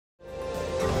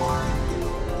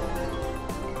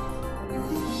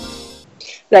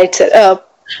Right sir.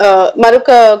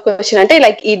 మరొక question అంటే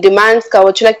like ఈ డిమాండ్స్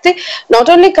కావచ్చు, లేకపోతే నాట్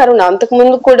ఓన్లీ కరోనా, అంతకు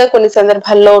ముందు కూడా కొన్ని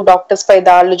సందర్భాల్లో డాక్టర్స్ పై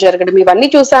దాడులు జరగడం ఇవన్నీ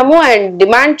చూసాము అండ్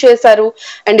డిమాండ్ చేశారు.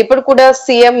 అండ్ ఇప్పుడు కూడా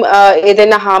సీఎం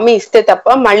ఏదైనా హామీ ఇస్తే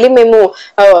తప్ప మళ్ళీ మేము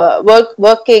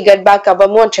వర్క్ కి గెట్ బ్యాక్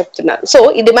అవ్వము అని చెప్తున్నారు. సో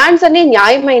ఈ డిమాండ్స్ అన్ని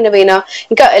న్యాయమైనవేనా?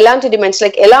 ఇంకా ఎలాంటి డిమాండ్స్,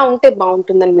 లైక్ ఎలా ఉంటే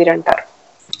బాగుంటుందని మీరు అంటారు?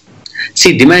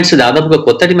 డిమాండ్స్ దాదాపుగా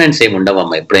కొత్త డిమాండ్స్ ఏమి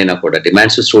ఉండవమ్మా. ఎప్పుడైనా కూడా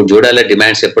డిమాండ్స్ చూడాలి,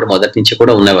 డిమాండ్స్ ఎప్పుడు మొదటి నుంచి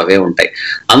కూడా ఉన్నవి అవే ఉంటాయి.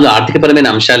 అందులో ఆర్థికపరమైన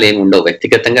అంశాలు ఏమి ఉండవు,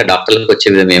 వ్యక్తిగతంగా డాక్టర్లకు వచ్చే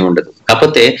విధం ఏమి ఉండదు.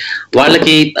 కాకపోతే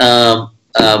వాళ్ళకి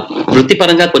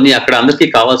వృత్తిపరంగా కొన్ని అక్కడ అందరికీ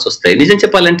కావాల్సి వస్తాయి. నిజం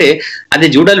చెప్పాలంటే అది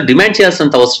చూడాలి, డిమాండ్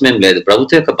చేయాల్సినంత అవసరం ఏం లేదు.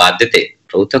 ప్రభుత్వం యొక్క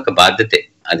బాధ్యతే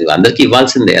అది అందరికీ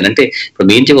ఇవ్వాల్సిందే. అని అంటే ఇప్పుడు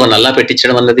మీ ఇంటికి ఒక నల్లా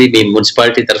పెట్టించడం అన్నది మీ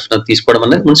మున్సిపాలిటీ తరఫున తీసుకోవడం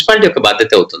అన్నది మున్సిపాలిటీ యొక్క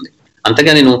బాధ్యత అవుతుంది.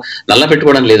 అంతగా నేను నల్లా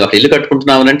పెట్టుకోవడం లేదు, ఒక ఇల్లు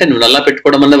కట్టుకుంటున్నావు అంటే నువ్వు నల్లా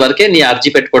పెట్టుకోవడం అన్న వరకే, నీ అర్జీ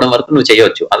పెట్టుకోవడం వరకు నువ్వు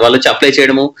చేయవచ్చు. అది వాళ్ళు వచ్చి అప్లై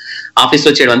చేయడము,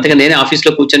 ఆఫీస్లో చేయడం. అంతగా నేనే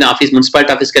ఆఫీస్లో కూర్చొని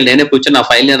మున్సిపాలిటీ ఆఫీస్కి వెళ్ళి నేనే కూర్చొని ఆ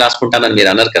ఫైల్ నేను రాసుకుంటానని మీరు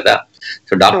అన్నారు కదా.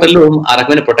 సో డాక్టర్లు ఆ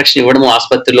రకమైన ప్రొటెక్షన్ ఇవ్వడము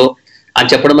ఆసుపత్రిలో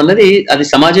అని చెప్పడం అన్నది అది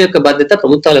సమాజం యొక్క బాధ్యత,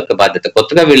 ప్రభుత్వాల యొక్క బాధ్యత.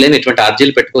 కొత్తగా వీళ్ళేమి ఎటువంటి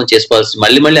అర్జీలు పెట్టుకొని చేసుకోవాల్సి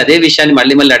మళ్ళీ అదే విషయాన్ని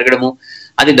మళ్ళీ అడగడము,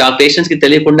 అది పేషెంట్స్ కి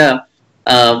తెలియకుండా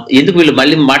ఎందుకు వీళ్ళు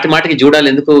మళ్ళీ మాటికి చూడాలి,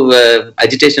 ఎందుకు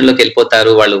అజిటేషన్ లోకి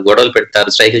వెళ్ళిపోతారు, వాళ్ళు గొడవలు పెడతారు,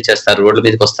 స్ట్రైకులు చేస్తారు, రోడ్ల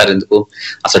మీదకి వస్తారు ఎందుకు?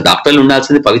 అసలు డాక్టర్లు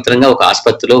ఉండాల్సింది పవిత్రంగా ఒక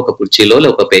ఆసుపత్రిలో ఒక కుర్చీలో,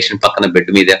 ఒక పేషెంట్ పక్కన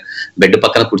బెడ్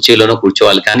పక్కన కుర్చీలోనో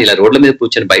కూర్చోవాలి. కానీ ఇలా రోడ్ల మీద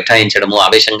కూర్చొని బైఠాయించడము,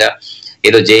 ఆవేశంగా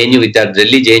ఏదో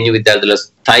ఢిల్లీ జేఎన్యూ విద్యార్థుల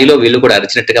స్థాయిలో వీళ్ళు కూడా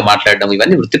అరిచినట్టుగా మాట్లాడడం,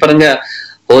 ఇవన్నీ వృత్తిపరంగా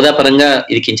హోదాపరంగా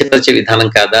ఇది కించపరిచే విధానం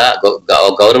కాదా,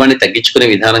 గౌరవాన్ని తగ్గించుకునే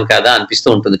విధానం కాదా అనిపిస్తూ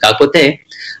ఉంటుంది. కాకపోతే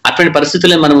అటువంటి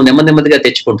పరిస్థితుల్లో మనం నెమ్మదిగా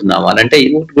తెచ్చుకుంటున్నాము అని అంటే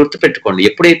గుర్తుపెట్టుకోండి,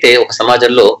 ఎప్పుడైతే ఒక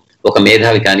సమాజంలో ఒక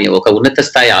మేధావి కానీ ఒక ఉన్నత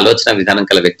స్థాయి ఆలోచన విధానం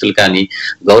కల వ్యక్తులు కానీ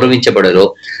గౌరవించబడరో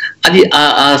అది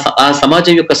ఆ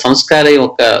సమాజం యొక్క సంస్కారం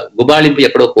యొక్క గుబాళింపు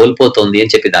ఎక్కడో కోల్పోతుంది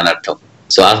అని చెప్పి దాని అర్థం.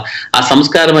 సో ఆ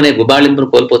సంస్కారం అనే గుబాళింపును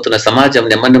కోల్పోతున్న సమాజం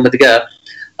నెమ్మదిగా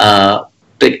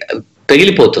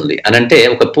పెగిలిపోతుంది. అని అంటే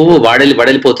ఒక పువ్వు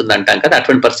వడలిపోతుంది అంటాం కదా,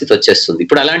 అటువంటి పరిస్థితి వచ్చేస్తుంది.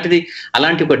 ఇప్పుడు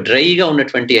అలాంటి ఒక డ్రైగా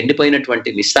ఉన్నటువంటి ఎండిపోయినటువంటి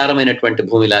నిస్సారమైనటువంటి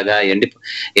భూమిలాగా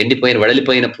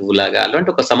వడలిపోయిన పువ్వులాగా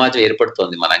అలాంటి ఒక సమాజం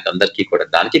ఏర్పడుతోంది మనకందరికీ కూడా.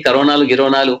 దానికి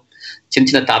గిరోనాలు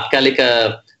చిన్న తాత్కాలిక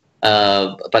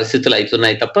పరిస్థితులు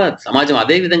అవుతున్నాయి తప్ప సమాజం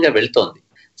అదే విధంగా వెళ్తోంది.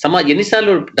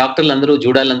 ఎన్నిసార్లు డాక్టర్లు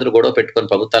జూడాలందరూ గొడవ పెట్టుకొని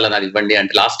ప్రభుత్వాలు నాకు ఇవ్వండి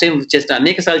అంటే లాస్ట్ టైం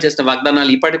అనేక సార్లు చేసిన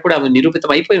వాగ్దానాలు ఇప్పటికి కూడా అవి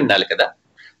నిరూపితం అయిపోయి ఉండాలి కదా.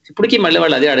 ఇప్పటికీ మళ్ళీ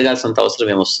వాళ్ళు అదే అడగాల్సినంత అవసరం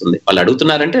ఏమొస్తుంది? వాళ్ళు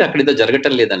అడుగుతున్నారంటే అక్కడ ఏదో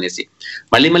జరగటం లేదనేసి,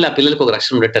 మళ్ళీ ఆ పిల్లలకు ఒక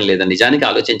రక్షణ ఉండటం లేదని. నిజానికి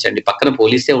ఆలోచించండి, పక్కన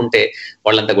పోలీసే ఉంటే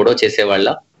వాళ్ళంతా గొడవ చేసేవాళ్ళ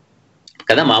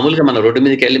కదా. మామూలుగా మనం రోడ్డు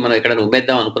మీదకి వెళ్ళి మనం ఎక్కడ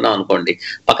ఉమ్మేద్దాం అనుకున్నాం అనుకోండి,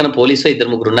 పక్కన పోలీసు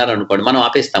 2-3 ఉన్నారు అనుకోండి, మనం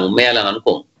ఆపేస్తాం, ఉమ్మేయాలని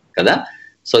అనుకోం కదా.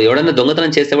 సో ఎవడన్నా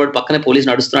దొంగతనం చేసేవాడు పక్కనే పోలీసు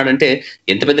నడుస్తున్నాడంటే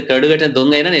ఎంత పెద్ద కడుగట్టిన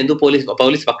దొంగ అయినా ఎందుకు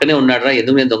పోలీస్ పక్కనే ఉన్నాడరా,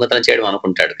 ఎందుకు నేను దొంగతనం చేయడం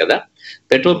అనుకుంటాడు కదా.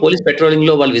 పోలీస్ పెట్రోలింగ్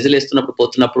లో వాళ్ళు విజిల్ వేస్తున్నప్పుడు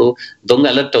పోతున్నప్పుడు దొంగ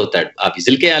అలర్ట్ అవుతాడు. ఆ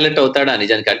విజిల్కే అలర్ట్ అవుతాడా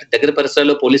నిజానికి అంటే దగ్గర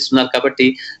పరిసరాల్లో పోలీసులు ఉన్నారు కాబట్టి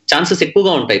ఛాన్సెస్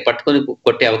ఎక్కువగా ఉంటాయి, పట్టుకొని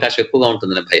కొట్టే అవకాశం ఎక్కువగా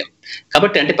ఉంటుందనే భయం.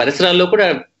 కాబట్టి అంటే పరిసరాల్లో కూడా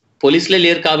పోలీసులే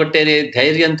లేరు కాబట్టి అనే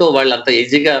ధైర్యంతో వాళ్ళు అంత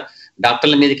ఈజీగా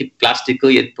డాక్టర్ల మీదకి ప్లాస్టిక్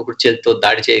చేతితో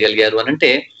దాడి చేయగలిగారు అని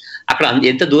అంటే అక్కడ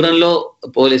ఎంత దూరంలో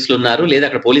పోలీసులు ఉన్నారు, లేదా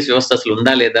అక్కడ పోలీస్ వ్యవస్థ అసలు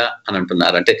ఉందా లేదా అని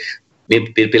అంటున్నారు. అంటే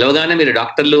మీరు పిలవగానే మీరు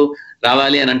డాక్టర్లు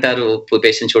రావాలి అని అంటారు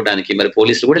పేషెంట్ చూడడానికి, మరి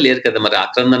పోలీసులు కూడా లేరు కదా. మరి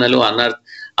ఆక్రందనలు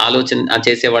ఆలోచన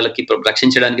చేసే వాళ్ళకి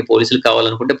రక్షించడానికి పోలీసులు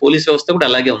కావాలనుకుంటే పోలీస్ వ్యవస్థ కూడా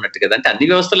అలాగే ఉన్నట్టు కదా. అంటే అన్ని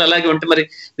వ్యవస్థలు అలాగే ఉంటే మరి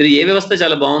మీరు ఏ వ్యవస్థ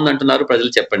చాలా బాగుంది అంటున్నారు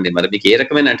ప్రజలు చెప్పండి. మరి మీకు ఏ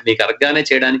రకమైన అంటే మీకు అరగ్గానే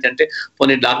చేయడానికి అంటే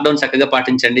పోనీ లాక్డౌన్ చక్కగా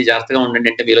పాటించండి, జాగ్రత్తగా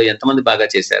ఉండండి అంటే మీలో ఎంతమంది బాగా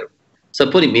చేశారు? సో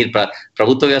పోనీ మీరు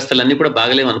ప్రభుత్వ వ్యవస్థలన్నీ కూడా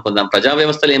బాగలేము అనుకుందాం, ప్రజా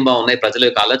వ్యవస్థలు ఏం బాగున్నాయి, ప్రజల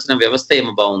యొక్క ఆలోచన వ్యవస్థ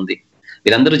ఏమో బాగుంది.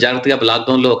 మీరందరూ జాగ్రత్తగా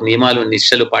లాక్డౌన్ లో ఒక నియమాలు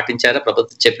నిష్టలు పాటించారా?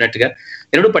 ప్రభుత్వం చెప్పినట్టుగా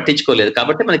ఎన్నడూ పట్టించుకోలేదు.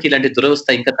 కాబట్టి మనకి ఇలాంటి దురవస్థ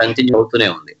ఇంకా కంటిన్యూ అవుతూనే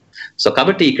ఉంది. సో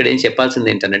కాబట్టి ఇక్కడ ఏం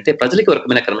చెప్పాల్సింది ఏంటంటే ప్రజలకి ఒక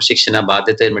రకమైన క్రమశిక్షణ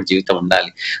బాధ్యత జీవితం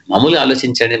ఉండాలి. మామూలుగా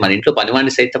ఆలోచించండి, మన ఇంట్లో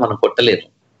పనివాడిని సైతం మనం కొట్టలేము.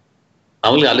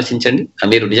 మామూలుగా ఆలోచించండి,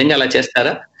 మీరు నిజంగా అలా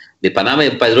చేస్తారా? మీ పనామ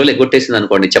 10 రోజులు ఎగ్గొట్టేసింది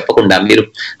అనుకోండి చెప్పకుండా, మీరు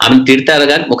ఆమెను తిడతారా?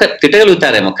 కానీ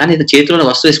తిట్టగలుగుతారేమో, కానీ చేతిలో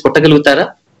వస్తువు వేసి కొట్టగలుగుతారా?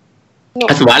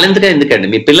 అసలు వాళ్ళెంతగా ఎందుకండి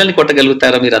మీ పిల్లల్ని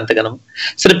కొట్టగలుగుతారా మీరు అంతగానో?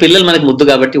 సరే పిల్లలు మనకు ముద్దు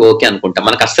కాబట్టి ఓకే అనుకుంటాం,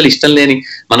 మనకు అస్సలు ఇష్టం లేని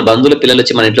మన బంధువుల పిల్లలు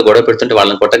వచ్చి మన ఇంట్లో గొడవ పెడుతుంటే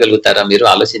వాళ్ళని కొట్టగలుగుతారా? మీరు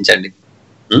ఆలోచించండి.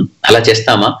 అలా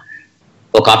చేస్తామా?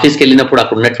 ఒక ఆఫీస్కి వెళ్ళినప్పుడు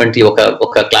అక్కడ ఉన్నటువంటి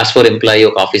ఒక క్లాస్ 4 ఎంప్లాయీ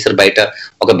ఒక ఆఫీసర్ బయట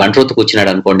ఒక బంట్రోతు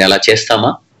కూర్చున్నాడు అనుకోండి, అలా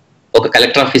చేస్తామా? ఒక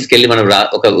కలెక్టర్ ఆఫీస్కి వెళ్ళి మనం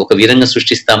ఒక వీరంగా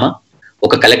సృష్టిస్తామా?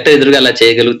 ఒక కలెక్టర్ ఎదురుగా అలా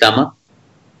చేయగలుగుతామా?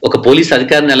 ఒక పోలీస్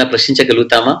అధికారిని అలా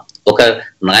ప్రశ్నించగలుగుతామా? ఒక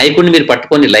నాయకుడిని మీరు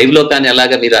పట్టుకొని లైవ్ లో కానీ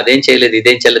అలాగా మీరు అదేం చేయలేదు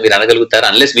ఇదేం చేయలేదు మీరు అనగలుగుతారా?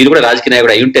 అన్లెస్ మీరు కూడా రాజకీయ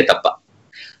నాయకుడు అయి ఉంటే తప్ప.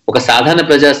 ఒక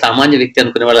సాధారణ సామాన్య వ్యక్తి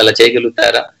అనుకునే వాళ్ళు అలా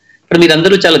చేయగలుగుతారా? ఇప్పుడు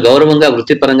మీరందరూ చాలా గౌరవంగా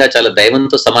వృత్తిపరంగా చాలా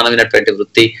దైవంతో సమానమైనటువంటి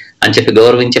వృత్తి అని చెప్పి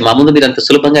గౌరవించి మా ముందు మీరు అంత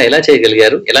సులభంగా ఎలా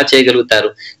చేయగలిగారు, ఎలా చేయగలుగుతారు?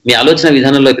 మీ ఆలోచన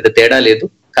విధానంలో పెద్ద తేడా లేదు.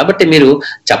 కాబట్టి మీరు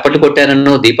చప్పట్లు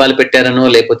కొట్టారనో, దీపాలు పెట్టారనో,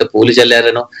 లేకపోతే పూలు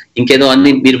చల్లారనో, ఇంకేదో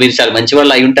అన్ని మీరు చాలా మంచి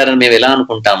వాళ్ళు అయి ఉంటారని మేము ఎలా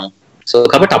అనుకుంటాము? సో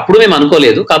కాబట్టి అప్పుడు మేము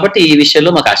అనుకోలేదు. కాబట్టి ఈ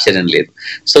విషయంలో మాకు ఆశ్చర్యం లేదు.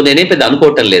 సో నేనే పెద్ద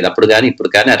అనుకోవటం లేదు అప్పుడు కానీ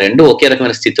ఇప్పుడు కానీ. ఆ రెండు ఒకే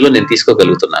రకమైన స్థితిలో నేను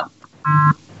తీసుకోగలుగుతున్నాను.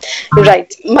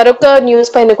 రైట్. మరొక న్యూస్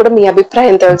పైన కూడా మీ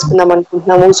అభిప్రాయం తెలుసుకుందాం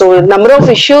అనుకుంటున్నాము. సో నంబర్ ఆఫ్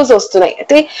ఇష్యూస్ వస్తున్నాయి.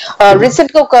 అయితే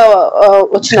రీసెంట్ గా ఒక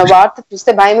వచ్చిన వార్త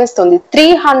చూస్తే భయం వేస్తుంది.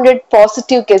 300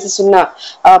 పాజిటివ్ కేసెస్ ఉన్న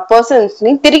పర్సన్స్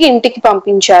ని తిరిగి ఇంటికి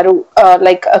పంపించారు.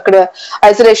 లైక్ అక్కడ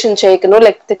ఐసోలేషన్ చేయకనో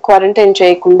లేకపోతే క్వారంటైన్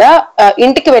చేయకుండా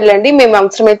ఇంటికి వెళ్ళండి, మేము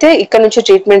అవసరమైతే ఇక్కడ నుంచి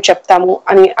ట్రీట్మెంట్ చెప్తాము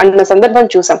అని అన్న సందర్భం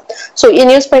చూసాం. సో ఈ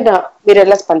న్యూస్ పైన మీరు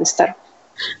ఎలా స్పందిస్తారు?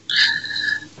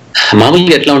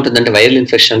 మామూలుగా ఎట్లా ఉంటుందంటే వైరల్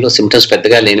ఇన్ఫెక్షన్ లో సిమ్టమ్స్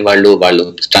పెద్దగా లేని వాళ్ళు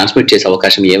ట్రాన్స్మిట్ చేసే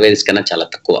అవకాశం ఏ వైరస్ కన్నా చాలా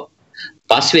తక్కువ.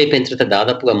 పాజిటివ్ అయిపోయిన తర్వాత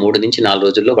దాదాపుగా 3 నుంచి 4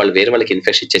 రోజుల్లో వాళ్ళు వేరే వాళ్ళకి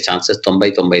ఇన్ఫెక్షన్ ఇచ్చే ఛాన్సెస్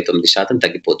 99%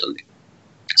 తగ్గిపోతుంది.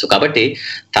 సో కాబట్టి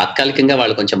తాత్కాలికంగా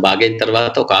వాళ్ళు కొంచెం బాగైన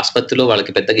తర్వాత ఒక ఆసుపత్రిలో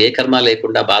వాళ్ళకి పెద్దగా ఏ కర్మ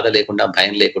లేకుండా, బాధ లేకుండా,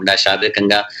 భయం లేకుండా,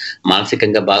 శారీరకంగా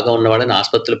మానసికంగా బాగా ఉన్న వాళ్ళని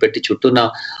ఆసుపత్రిలో పెట్టి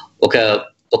చుట్టూన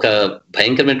ఒక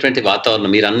భయంకరమైనటువంటి వాతావరణం.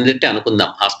 మీరు అన్నింటి అనుకుందాం,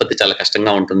 ఆసుపత్రి చాలా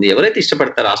కష్టంగా ఉంటుంది. ఎవరైతే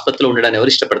ఇష్టపడతారు ఆసుపత్రిలో ఉండడానికి,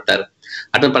 ఎవరు ఇష్టపడతారు?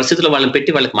 అటువంటి పరిస్థితుల్లో వాళ్ళని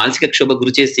పెట్టి వాళ్ళకి మానసిక క్షోభ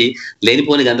గురి చేసి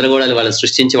లేనిపోని గందరగోళాలు వాళ్ళని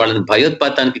సృష్టించి వాళ్ళని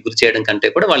భయోత్పాతానికి గురి చేయడం కంటే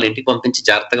కూడా వాళ్ళ ఇంటికి పంపించి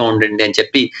జాగ్రత్తగా ఉండండి అని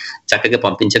చెప్పి చక్కగా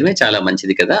పంపించడమే చాలా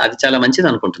మంచిది కదా. అది చాలా మంచిది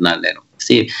అనుకుంటున్నాను నేను.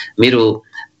 మీరు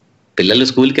పిల్లలు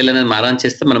స్కూల్కి వెళ్ళని మారాన్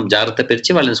చేస్తే మనం జాగ్రత్త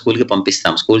పెరిచి వాళ్ళని స్కూల్కి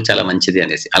పంపిస్తాం, స్కూల్ చాలా మంచిది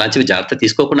అనేసి. అలాంటివి జాగ్రత్త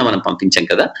తీసుకోకుండా మనం పంపించాం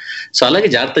కదా. సో అలాగే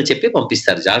జాగ్రత్త చెప్పి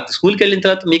పంపిస్తారు. జాగ్రత్త స్కూల్కి వెళ్ళిన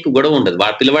తర్వాత మీకు గొడవ ఉండదు.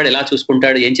 వాడు పిల్లవాడు ఎలా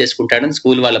చూసుకుంటాడు, ఏం చేసుకుంటాడు అని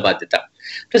స్కూల్ వాళ్ళ బాధ్యత.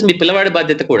 ప్లస్ మీ పిల్లవాడి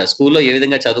బాధ్యత కూడా స్కూల్లో ఏ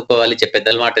విధంగా చదువుకోవాలి,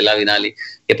 పెద్దల మాట ఎలా వినాలి,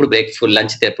 ఎప్పుడు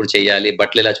లంచ్ ఎప్పుడు చేయాలి,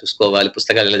 బట్టలు ఎలా చూసుకోవాలి,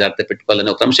 పుస్తకాలు ఎలా జాగ్రత్త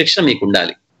పెట్టుకోవాలని ఒక క్రమశిక్షణ మీకు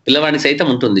ఉండాలి. పిల్లవాడిని సైతం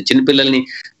ఉంటుంది. చిన్న పిల్లల్ని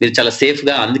మీరు చాలా సేఫ్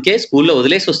గా, అందుకే స్కూల్లో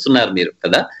వదిలేసి వస్తున్నారు మీరు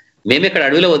కదా. మేము ఇక్కడ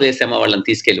అడవిలో వదిలేసామా వాళ్ళని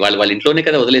తీసుకెళ్ళి? వాళ్ళ ఇంట్లోనే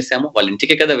కదా వదిలేసాము, వాళ్ళ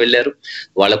ఇంటికే కదా వెళ్ళారు,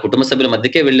 వాళ్ళ కుటుంబ సభ్యుల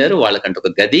మధ్యకే వెళ్ళారు. వాళ్ళకంటే ఒక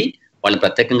గది, వాళ్ళని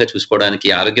ప్రత్యేకంగా చూసుకోవడానికి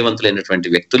ఆరోగ్యవంతులైనటువంటి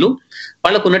వ్యక్తులు,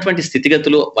 వాళ్ళకు ఉన్నటువంటి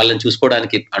స్థితిగతులు వాళ్ళని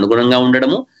చూసుకోవడానికి అనుగుణంగా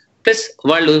ఉండడము, ప్లస్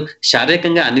వాళ్ళు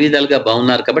శారీరకంగా అన్ని విధాలుగా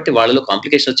బాగున్నారు కాబట్టి వాళ్ళలో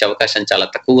కాంప్లికేషన్ వచ్చే అవకాశం చాలా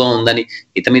తక్కువగా ఉందని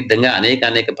ఇతమిద్దంగా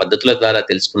అనేక పద్ధతుల ద్వారా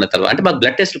తెలుసుకున్న తర్వాత, అంటే మాకు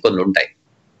బ్లడ్ టెస్ట్లు కొన్ని ఉంటాయి,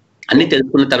 అన్ని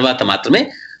తెలుసుకున్న తర్వాత మాత్రమే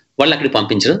వాళ్ళు అక్కడికి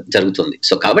పంపించడం జరుగుతుంది.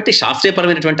 సో కాబట్టి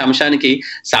శాస్త్రీయపరమైనటువంటి అంశానికి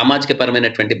సామాజిక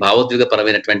పరమైనటువంటి, భావోద్వేగ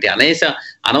పరమైనటువంటి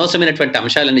అనవసరమైనటువంటి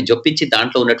అంశాలన్నీ జొప్పించి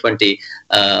దాంట్లో ఉన్నటువంటి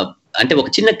అంటే ఒక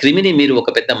చిన్న క్రిమిని మీరు ఒక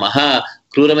పెద్ద మహా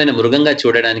క్రూరమైన మృగంగా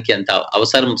చూడడానికి అంత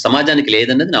అవసరం సమాజానికి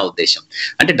లేదన్నది నా ఉద్దేశం.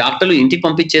 అంటే డాక్టర్లు ఇంటికి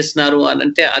పంపించేస్తున్నారు అని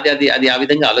అంటే అది ఆ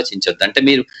విధంగా ఆలోచించొద్దు. అంటే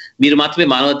మీరు మాత్రమే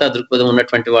మానవతా దృక్పథం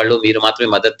ఉన్నటువంటి వాళ్ళు, మీరు మాత్రమే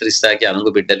మదర్ తెరెసాకి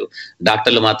అనుగు బిడ్డలు,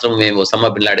 డాక్టర్లు మాత్రం మేము ఒసామా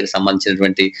బిన్ లాడెన్కి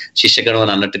సంబంధించినటువంటి శిష్యగణం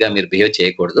అని అన్నట్టుగా మీరు బిహేవ్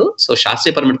చేయకూడదు. సో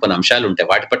శాస్త్రీయపరమైన కొన్ని అంశాలు ఉంటాయి,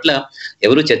 వాటి పట్ల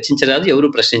ఎవరు చర్చించరాదు, ఎవరు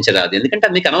ప్రశ్నించరాదు. ఎందుకంటే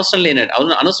అది మీకు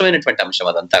అనవసరమైనటువంటి అంశం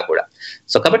అదంతా కూడా.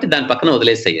 సో కాబట్టి దాని పక్కన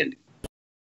వదిలేసేయండి.